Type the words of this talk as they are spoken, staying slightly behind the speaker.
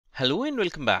Hello and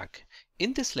welcome back.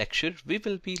 In this lecture, we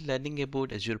will be learning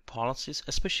about Azure policies,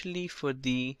 especially for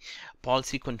the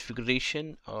policy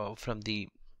configuration from the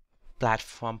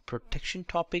platform protection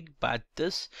topic, but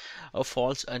this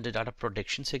falls under data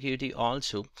protection security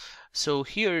also. So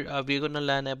here we're going to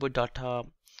learn about data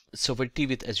sovereignty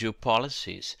with Azure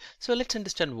policies. So let's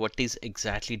understand what is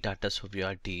exactly data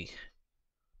sovereignty.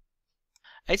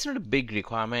 It's not a big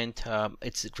requirement.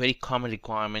 It's a very common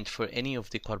requirement for any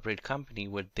of the corporate company.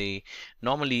 What they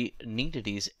normally needed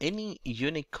is any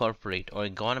unique corporate or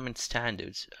government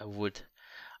standards would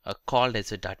called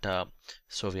as a data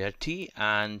sovereignty.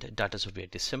 And data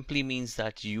sovereignty simply means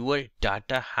that your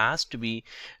data has to be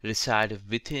reside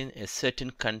within a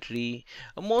certain country.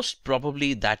 Most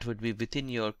probably that would be within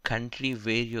your country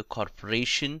where your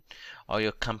corporation or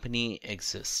your company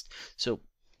exists. So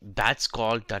that's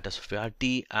called data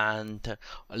sovereignty, and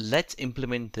let's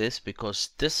implement this because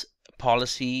this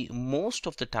policy most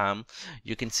of the time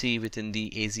you can see within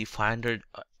the AZ 500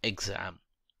 exam.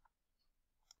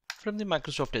 From the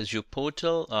Microsoft Azure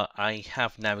portal, I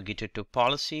have navigated to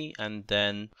policy, and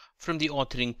then from the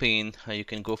authoring pane, you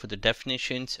can go for the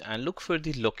definitions and look for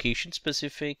the location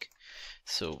specific.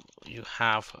 So you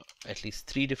have at least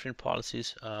 3 different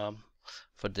policies.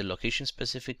 For the location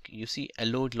specific, you see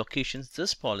allowed locations.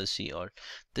 This policy or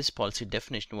this policy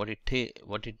definition, what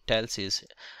it tells is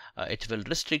it will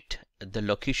restrict the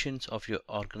locations of your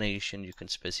organization. You can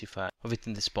specify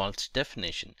within this policy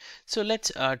definition. So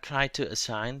let's try to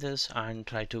assign this and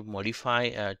try to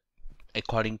modify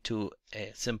according to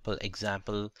a simple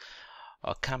example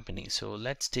company. So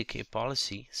let's take a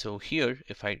policy. So here,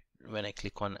 when I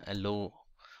click on allow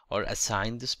or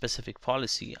assign the specific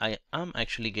policy, I am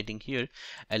actually getting here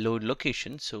allowed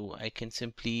location. So I can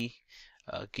simply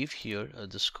give here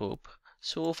the scope.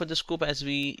 So for the scope, as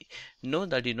we know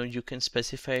that you can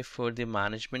specify for the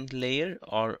management layer,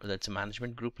 or that's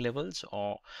management group levels,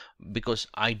 or because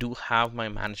I do have my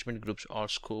management groups or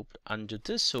scope under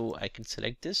this, so I can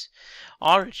select this,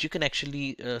 or you can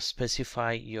actually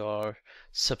specify your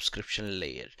subscription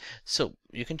layer. So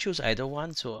you can choose either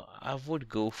one. So I would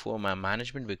go for my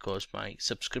management because my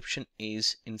subscription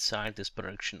is inside this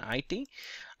production IT.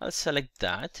 I'll select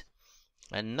that.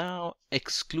 And now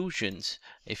exclusions,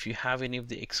 if you have any of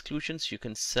the exclusions you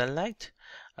can select,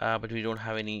 but we don't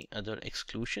have any other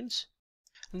exclusions.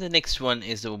 And the next one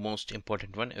is the most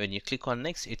important one. When you click on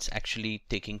next, it's actually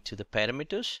taking to the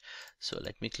parameters. So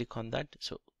let me click on that.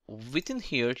 So within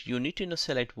here you need to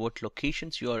select what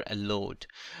locations you are allowed,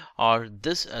 or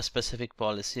this specific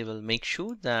policy will make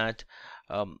sure that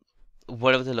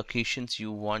whatever the locations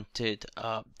you wanted,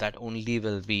 that only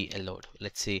will be allowed.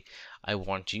 Let's say I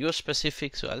want US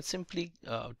specific, so I'll simply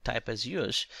type as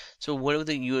US. So whatever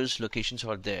the US locations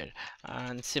are there,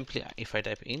 and simply if I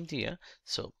type India,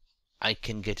 so I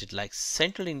can get it like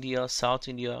Central India, South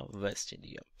India, West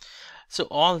India. So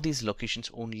all these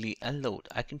locations only allowed.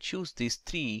 I can choose these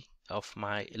 3 of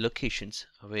my locations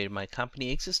where my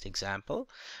company exists, example,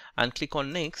 and click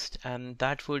on next. And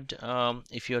that would,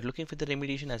 if you're looking for the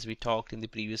remediation, as we talked in the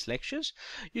previous lectures,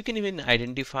 you can even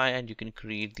identify and you can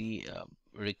create the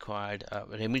required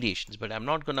remediations. But I'm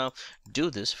not gonna do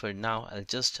this for now. I'll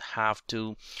just have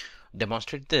to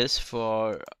demonstrate this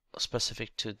for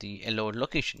specific to the allowed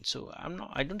location. So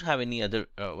I don't have any other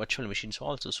virtual machines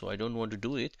also, so I don't want to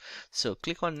do it. So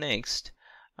click on next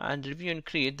and review and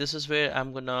create. This is where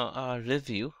I'm gonna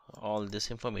review all this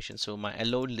information. So my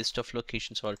allowed list of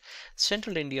locations are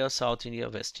Central India, South India,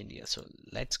 West India. So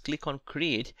let's click on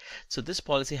create. So this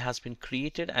policy has been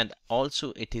created and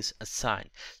also it is assigned.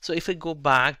 So if I go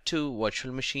back to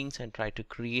virtual machines and try to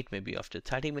create maybe after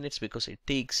 30 minutes, because it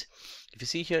takes, if you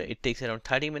see here, it takes around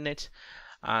 30 minutes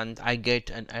and I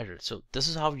get an error. So this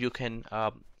is how you can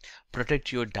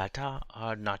protect your data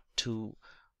or not to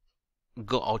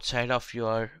go outside of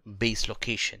your base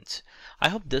locations. I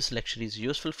hope this lecture is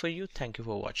useful for you. Thank you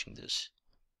for watching this.